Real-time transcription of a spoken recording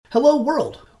Hello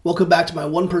world! Welcome back to my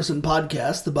one-person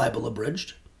podcast, The Bible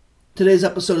Abridged. Today's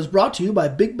episode is brought to you by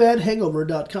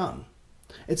BigBadHangover.com.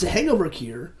 It's a hangover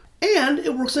cure, and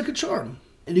it works like a charm.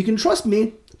 And you can trust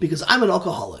me because I'm an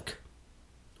alcoholic,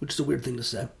 which is a weird thing to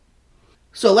say.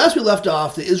 So last we left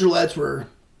off, the Israelites were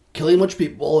killing much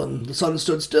people, and the sun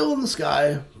stood still in the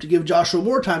sky to give Joshua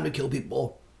more time to kill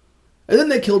people. And then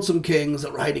they killed some kings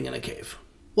that were hiding in a cave.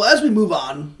 Well, as we move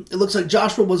on, it looks like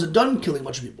Joshua wasn't done killing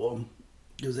much people,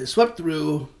 because they swept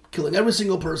through, killing every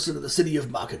single person in the city of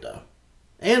Makkedah,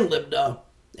 and Libnah,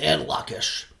 and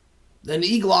Lachish, then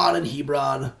Eglon and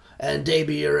Hebron, and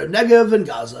Debir, and Negev, and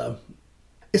Gaza.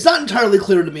 It's not entirely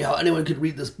clear to me how anyone could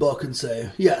read this book and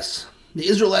say, yes, the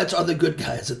Israelites are the good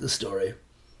guys in this story,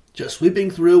 just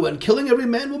sweeping through and killing every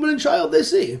man, woman, and child they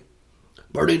see,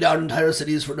 burning down entire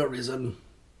cities for no reason.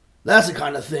 That's the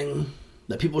kind of thing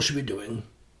that people should be doing.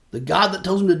 The God that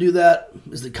tells them to do that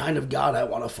is the kind of God I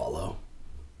want to follow.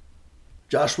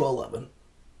 Joshua 11.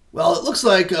 Well, it looks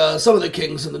like some of the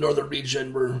kings in the northern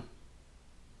region were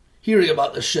hearing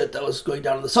about the shit that was going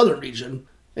down in the southern region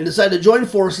and decided to join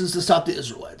forces to stop the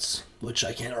Israelites, which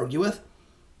I can't argue with.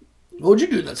 What would you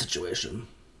do in that situation?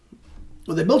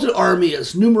 Well, they built an army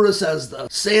as numerous as the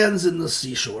sands in the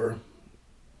seashore.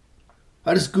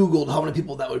 I just Googled how many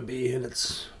people that would be, and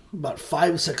it's about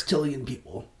 5 sextillion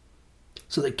people.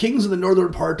 So the kings in the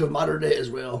northern part of modern-day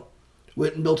Israel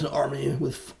went and built an army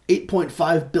with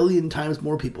 8.5 billion times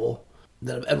more people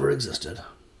than have ever existed.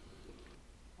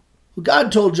 Well,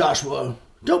 God told Joshua,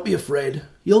 don't be afraid,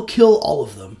 you'll kill all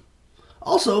of them.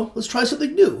 Also, let's try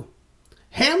something new.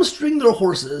 Hamstring their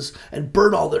horses and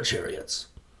burn all their chariots.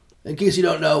 In case you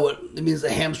don't know what it means to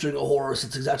hamstring a horse,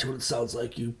 it's exactly what it sounds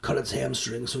like. You cut its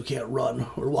hamstring so it can't run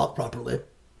or walk properly.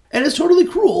 And it's totally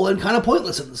cruel and kind of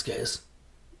pointless in this case.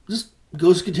 Just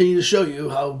goes to continue to show you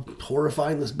how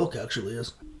horrifying this book actually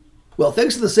is. Well,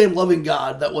 thanks to the same loving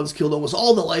God that once killed almost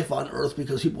all the life on earth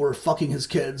because people were fucking his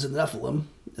kids in the Nephilim,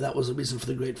 and that was the reason for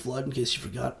the Great Flood, in case you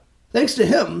forgot. Thanks to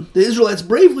him, the Israelites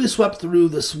bravely swept through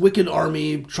this wicked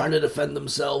army trying to defend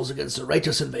themselves against the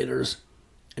righteous invaders,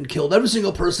 and killed every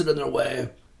single person in their way,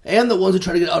 and the ones who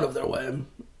tried to get out of their way.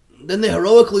 Then they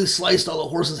heroically sliced all the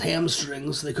horses'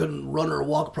 hamstrings so they couldn't run or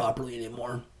walk properly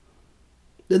anymore.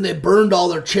 Then they burned all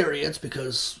their chariots,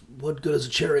 because what good is a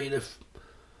chariot if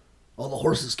all the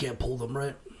horses can't pull them,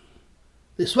 right?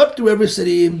 They swept through every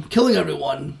city, killing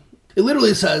everyone. It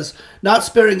literally says, not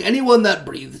sparing anyone that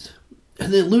breathed.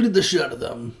 And they looted the shit out of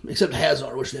them, except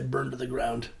Hazor, which they burned to the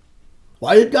ground.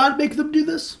 Why did God make them do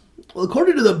this? Well,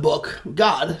 according to the book,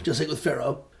 God, just like with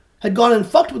Pharaoh, had gone and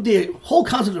fucked with the whole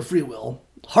concept of free will,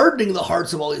 hardening the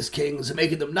hearts of all these kings and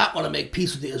making them not want to make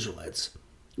peace with the Israelites.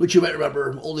 Which you might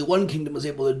remember only one kingdom was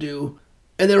able to do,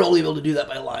 and they were only able to do that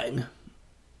by lying.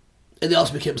 And they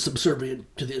also became subservient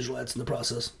to the Israelites in the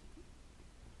process.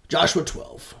 Joshua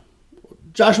 12.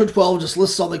 Joshua 12 just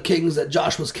lists all the kings that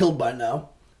Joshua's killed by now.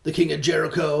 The king of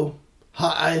Jericho,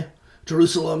 Hai,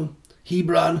 Jerusalem,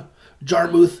 Hebron,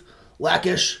 Jarmuth,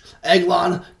 Lachish,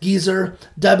 Eglon, Gezer,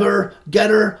 Debir,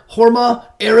 Geter, Hormah,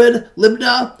 Arid,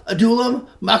 Libnah, Adullam,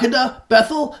 Makkedah,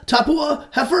 Bethel, Tapua,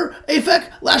 Hefer, Aphek,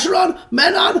 Lasharon,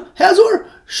 Manon, Hazor,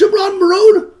 Shimron,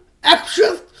 Meron,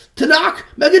 Akshith, Tanakh,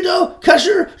 Megiddo,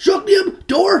 Kesher, Jokneam,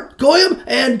 Dor, Goyim,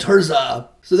 and Tirzah.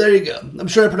 So there you go. I'm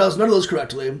sure I pronounced none of those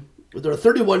correctly, but there are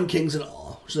 31 kings in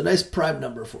all, which is a nice prime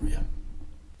number for you.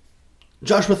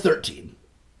 Joshua 13.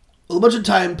 Well, a bunch of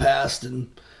time passed,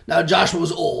 and now Joshua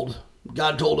was old.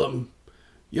 God told him,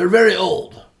 you're very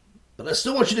old, but I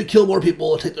still want you to kill more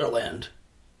people and take their land.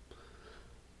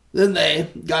 Then they,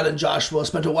 God and Joshua,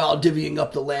 spent a while divvying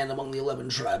up the land among the 11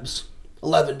 tribes.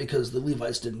 11 because the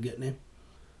Levites didn't get any.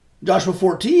 Joshua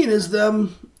 14 is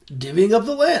them divvying up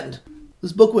the land.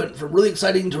 This book went from really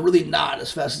exciting to really not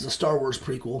as fast as a Star Wars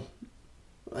prequel.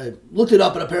 I looked it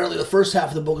up, and apparently the first half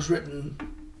of the book was written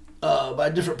by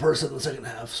a different person than the second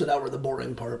half, so now we're in the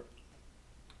boring part.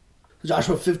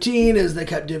 Joshua 15 is they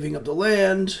kept divvying up the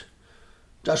land.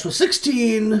 Joshua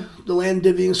 16, the land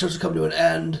divvying starts to come to an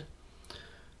end.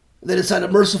 They decided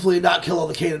to mercifully not kill all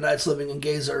the Canaanites living in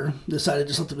Gezer. They decided to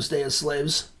just let them stay as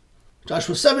slaves.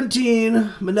 Joshua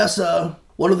 17, Manasseh,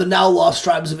 one of the now lost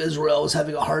tribes of Israel, was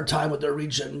having a hard time with their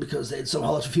region because they had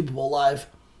somehow left a few people alive.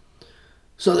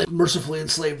 So they mercifully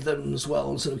enslaved them as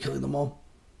well instead of killing them all.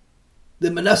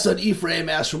 Then Manasseh and Ephraim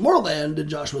asked for more land, and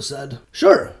Joshua said,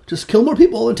 sure, just kill more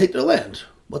people and take their land.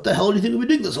 What the hell do you think we've been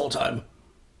doing this whole time?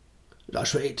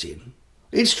 Joshua 18.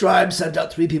 Each tribe sent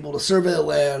out 3 people to survey the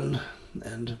land,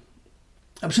 and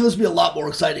I'm sure this would be a lot more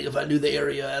exciting if I knew the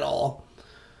area at all,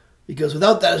 because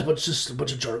without that, it's just a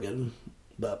bunch of jargon.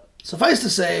 But suffice to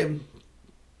say,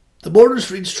 the borders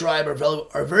for each tribe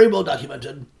are very well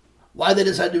documented. Why they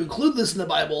decided to include this in the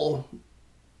Bible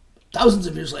thousands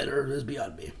of years later is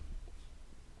beyond me.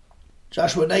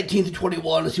 Joshua 19 through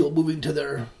 21 is people moving to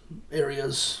their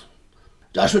areas.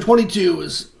 Joshua 22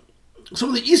 is some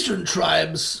of the eastern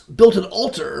tribes built an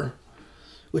altar,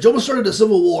 which almost started a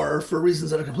civil war for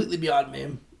reasons that are completely beyond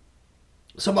me.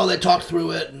 Somehow they talked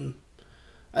through it, and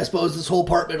I suppose this whole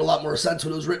part made a lot more sense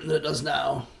when it was written than it does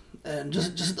now. And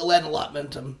just the land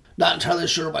allotment, I'm not entirely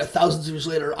sure why thousands of years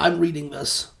later I'm reading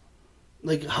this.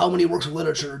 Like, how many works of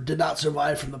literature did not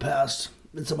survive from the past,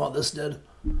 and somehow this did.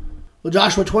 Well,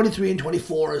 Joshua 23 and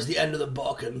 24 is the end of the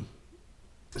book, and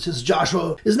since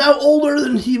Joshua is now older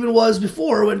than he even was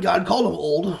before when God called him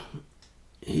old,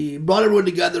 he brought everyone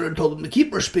together and told them to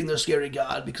keep worshiping their scary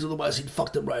God, because otherwise he'd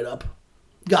fuck them right up.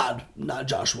 God, not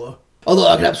Joshua. Although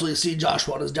I can absolutely see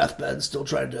Joshua on his deathbed still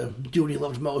trying to do what he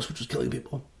loved most, which was killing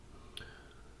people.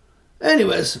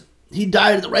 Anyways, he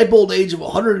died at the ripe old age of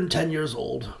 110 years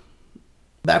old.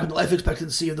 Back when the life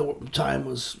expectancy of the time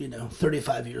was,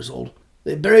 35 years old.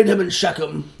 They buried him in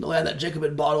Shechem, the land that Jacob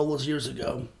had bought all those years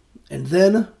ago. And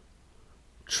then,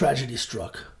 tragedy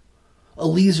struck.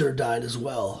 Eliezer died as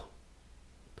well.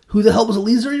 Who the hell was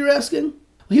Eliezer, you're asking?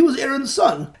 Well, he was Aaron's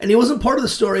son, and he wasn't part of the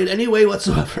story in any way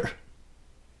whatsoever.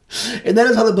 And that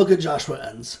is how the book of Joshua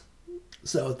ends.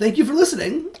 So, thank you for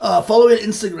listening. Follow me on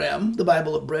Instagram, The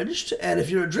Bible Abridged, and if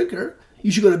you're a drinker,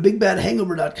 you should go to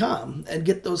bigbadhangover.com and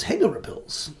get those hangover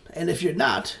pills. And if you're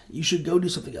not, you should go do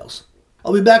something else.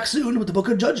 I'll be back soon with the book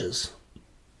of Judges.